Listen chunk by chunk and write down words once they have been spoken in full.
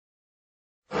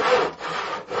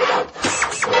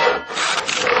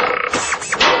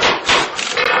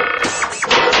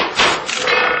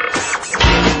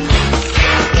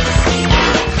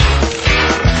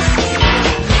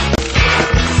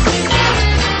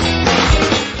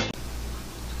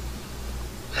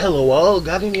Hello all,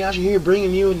 God Inuyasha here,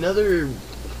 bringing you another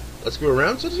Let's Go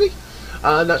Around, so to speak.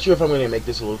 Not sure if I'm going to make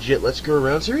this a legit Let's Go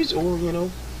Around series, or,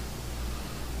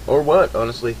 or what,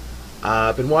 honestly.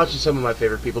 I've been watching some of my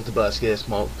favorite people, Tobuscus,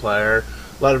 Multiplier,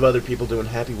 a lot of other people doing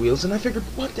Happy Wheels, and I figured,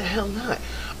 what the hell not?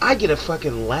 I get a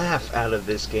fucking laugh out of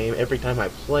this game every time I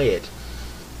play it.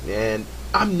 And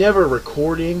I'm never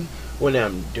recording when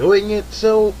I'm doing it,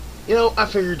 so, I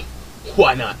figured,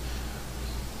 why not?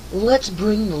 Let's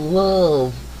bring the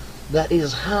love that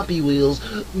is Happy Wheels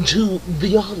to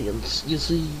the audience, you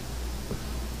see.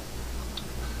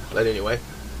 But anyway,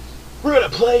 we're gonna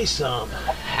play some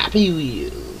Happy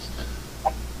Wheels.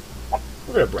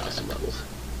 We're gonna browse some levels.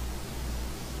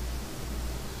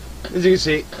 As you can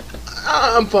see,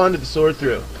 I'm fond of the sword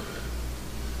throw.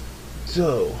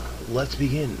 So, let's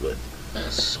begin with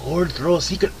Sword Throw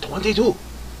Secret 22.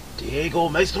 Diego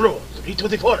Maestro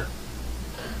 324.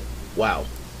 Wow.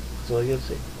 That's all I gotta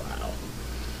say. Wow.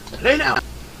 Play now!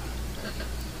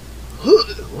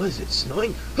 What is it,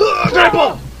 snowing?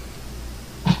 Grandpa!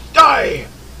 Die!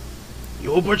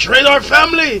 You betrayed our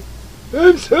family!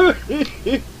 I'm sorry!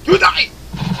 You die!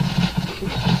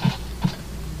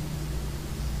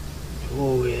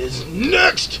 Who is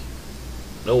next?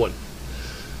 No one.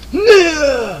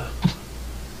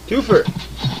 Twofer.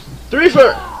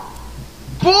 Threefer.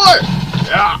 Four!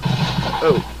 Yeah!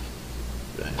 Oh.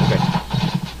 Okay.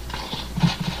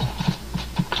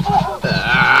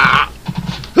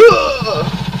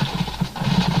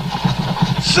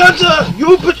 Santa,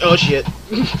 you put. Oh shit!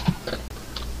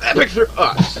 Epic through.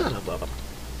 Oh, son of a.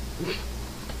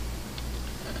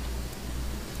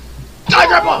 Die,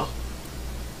 Grandpa!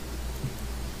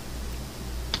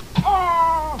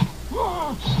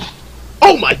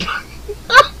 Oh my god!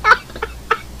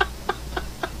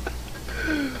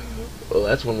 Well,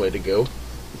 that's one way to go.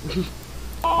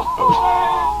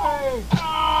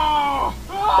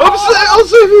 I'll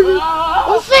save you!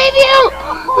 I'll save you!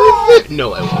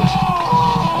 No, I won't.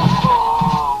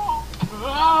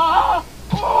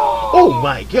 Oh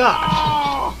my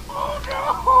god!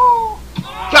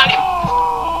 Got him!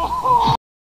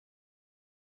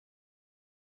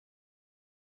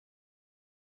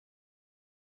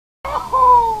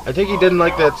 I think he didn't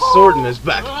like that sword in his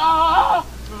back.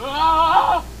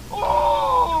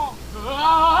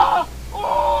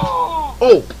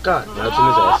 Oh god, now it's in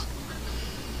his ass.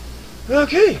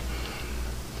 Okay.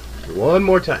 One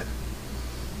more time.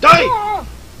 Die!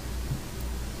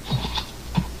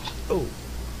 Oh.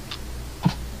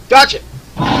 Gotcha!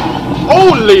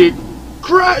 Holy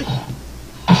Christ!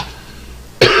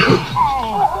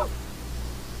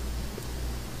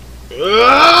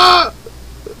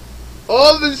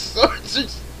 All the swords are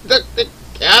stuck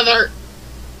together.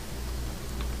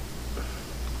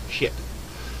 Shit.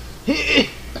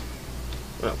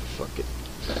 Oh, fuck it.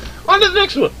 On to the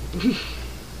next one!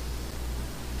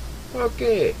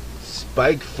 Okay.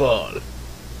 Spike Fall.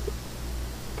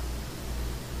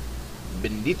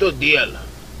 Bendito deal.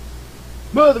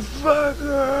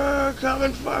 Motherfucker! Come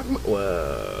and fuck me.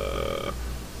 Whoa.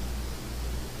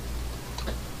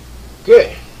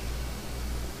 Okay.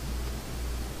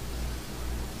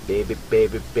 Baby,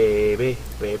 baby, baby.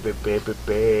 Baby, baby,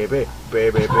 baby.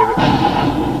 Baby, baby.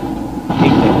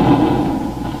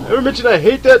 Ever mention I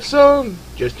hate that song?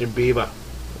 Justin Bieber.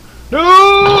 No!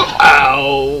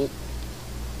 Ow!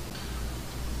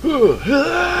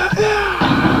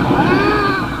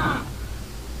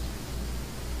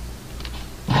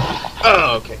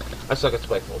 Oh, okay. I suck at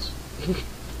spikefuls.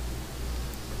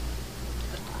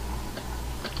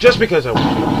 Just because I want to.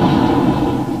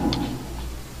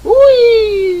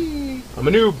 Whee! I'm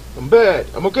a noob. I'm bad.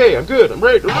 I'm okay. I'm good. I'm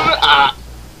ready. Ah!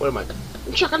 What am I?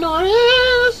 I'm Chuck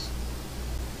Norris!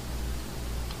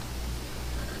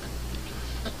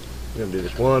 I'm gonna do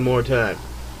this one more time.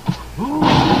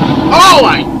 Oh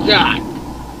my god!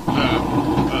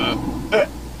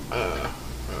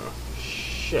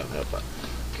 Shut up.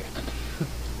 Okay.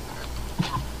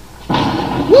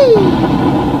 Woo!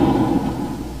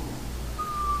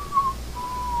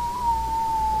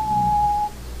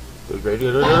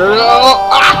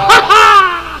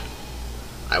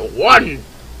 I won!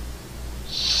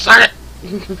 Suck it!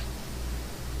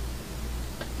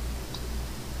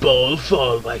 Bowl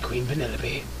Fall by Queen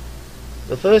Penelope.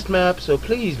 The first map, so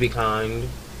please be kind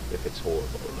if it's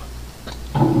horrible.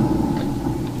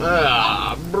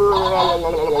 Ah!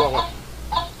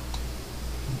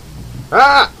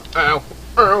 Ah! Ow!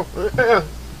 Ow! Ow!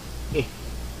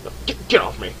 Get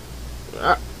off me!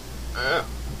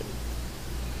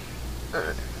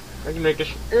 I can make this.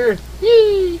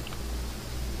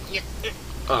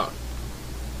 Oh.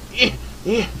 Yeah.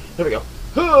 There we go.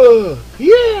 Oh,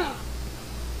 yeah!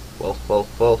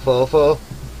 Fall.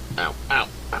 Ow, ow,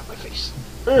 ow, my face.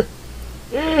 I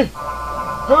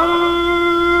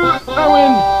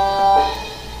win!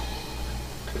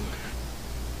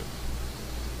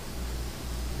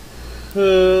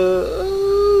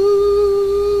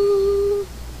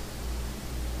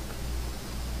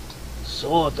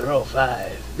 Sword Throw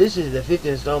 5. This is the 5th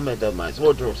installment of my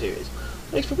Sword Throw series.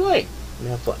 Thanks for playing, and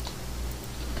have fun.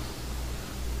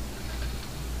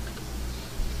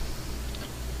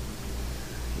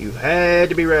 You had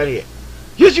to be right here.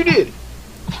 Yes, you did!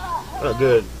 Oh,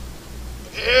 good.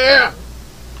 Yeah!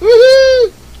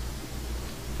 Woohoo!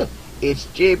 It's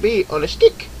JB on a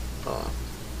stick. Oh.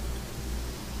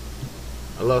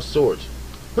 I lost swords.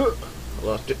 I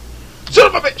lost it. Son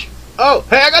of a bitch! Oh,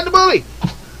 hey, I got the bully!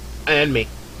 And me.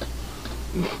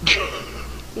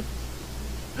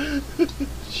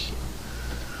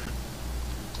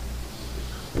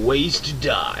 Ways to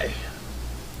die.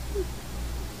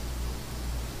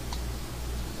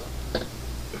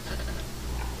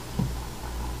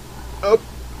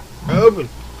 Open.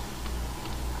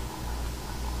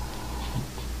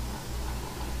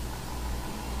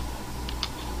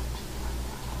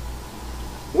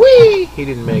 Whee! He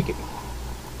didn't make it.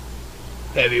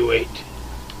 Heavyweight.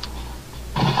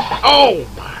 Oh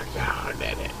my god,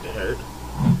 that hurt.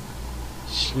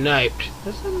 Sniped.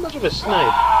 That's not much of a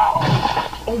snipe.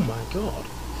 Oh my god.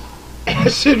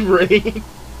 Acid rain.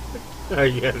 I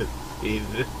gotta see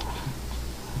this.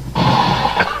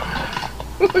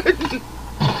 What?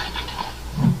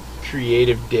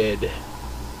 Creative dead.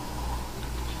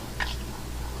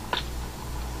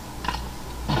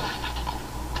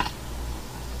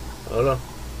 Hold on.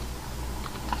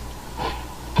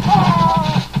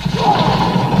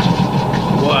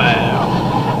 Wow.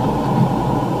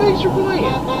 Thanks for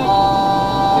playing.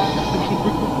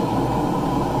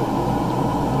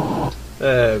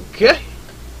 Okay.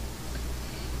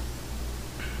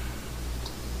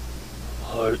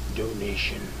 Heart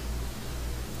donation.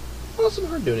 Awesome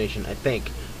heart donation, I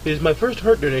think. It is my first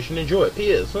heart donation. Enjoy it.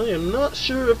 P.S. I am not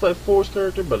sure if I force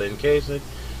character, but in case I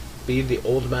be the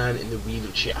old man in the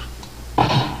wheelchair.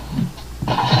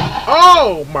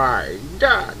 Oh my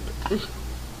god! It's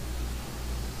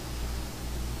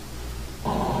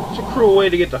a cruel way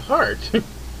to get the heart.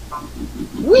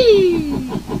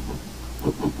 Whee!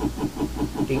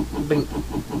 Bing, bing,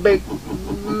 bing,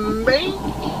 bing.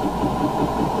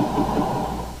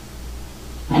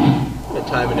 The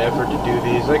time and effort to do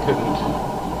these, I couldn't.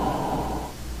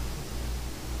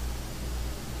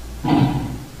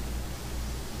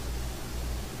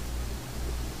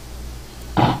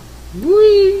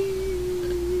 Whee!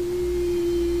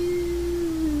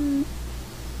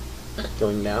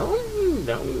 Going down,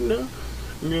 going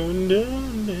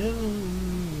down,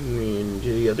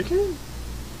 into the other can.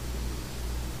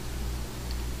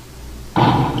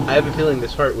 I have a feeling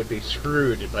this heart would be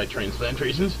screwed by transplant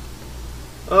reasons.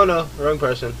 Oh no, wrong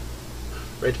person.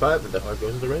 Rate 5, but the heart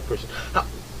goes to the right person. How?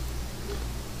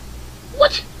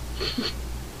 What?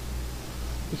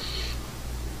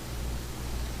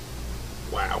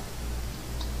 Wow.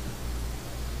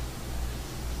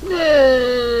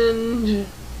 And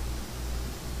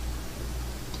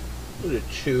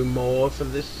 2 more for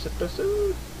this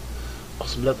episode.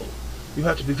 Awesome level. You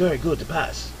have to be very good to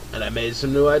pass. And I made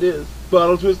some new ideas.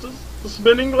 Bottle twisters, the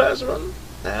spinning glass run.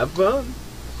 Have fun.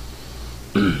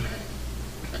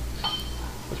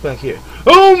 What's back here?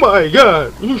 Oh my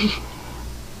god!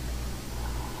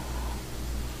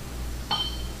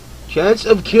 Chance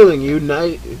of killing you,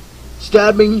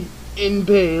 stabbing,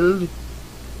 impaled,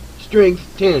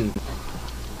 strength 10.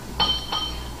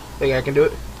 Think I can do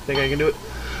it? Think I can do it?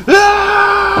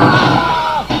 Ah!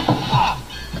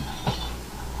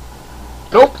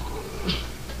 Nope.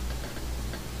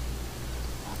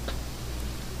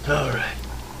 Alright.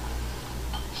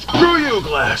 Screw you,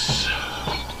 glass.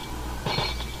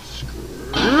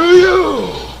 Screw you!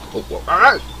 Oh,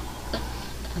 alright.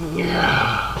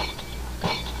 Yeah.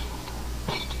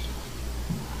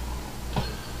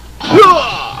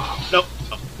 No.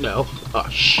 No. Oh,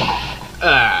 shit.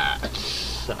 Ah,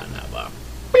 son of a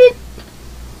beep.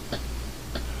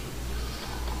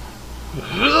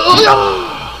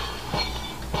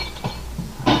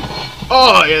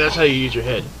 Oh, yeah, that's how you use your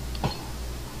head.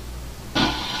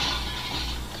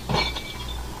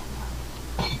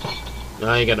 No,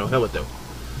 I ain't got no helmet, though.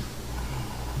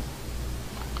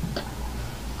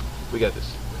 We got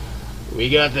this. We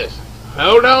got this.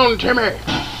 Hold on, Timmy.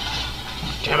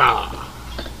 Timmy.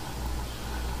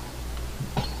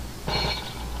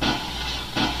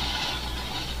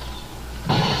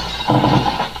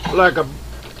 Like a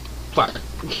fuck.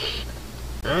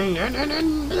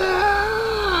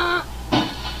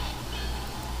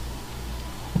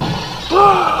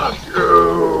 Fuck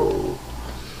you!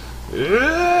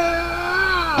 Yeah!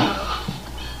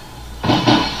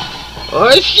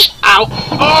 Oh shit! Ow!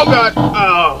 Oh god!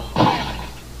 Oh!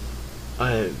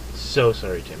 I am so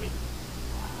sorry, Timmy.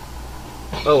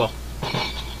 Oh well.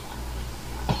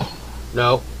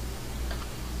 No.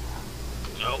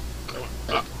 No. Come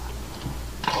on.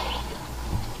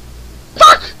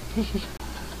 Fuck!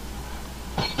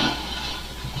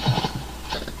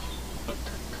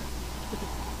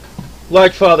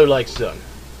 Like father, like son.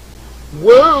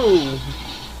 Whoa!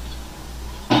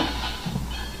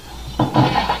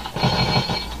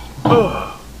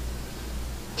 Oh,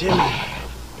 Timmy. Ow,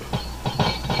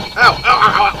 ow,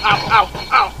 ow, ow, ow, ow,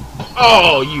 ow.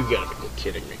 Oh, you gotta be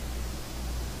kidding me.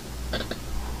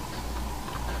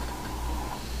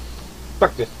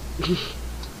 Fuck this.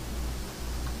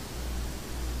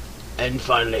 And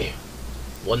finally,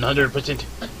 100%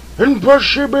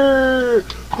 impossible.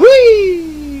 Whee!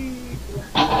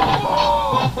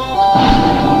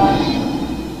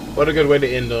 What a good way to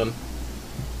end on.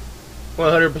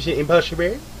 100%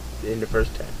 impossible in the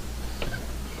first time.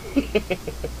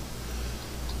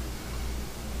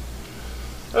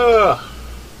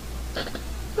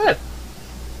 Man,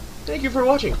 thank you for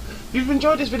watching. If you've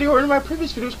enjoyed this video or any of my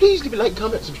previous videos, please leave a like,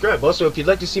 comment, subscribe. Also, if you'd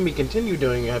like to see me continue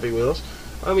doing Happy Wheels,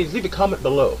 leave a comment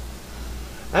below.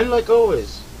 And like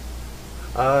always,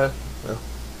 well,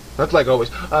 not like always,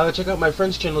 check out my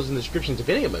friends' channels in the descriptions of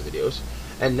any of my videos.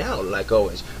 And now, like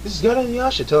always, this is God and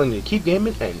Yasha telling you to keep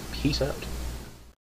gaming and peace out.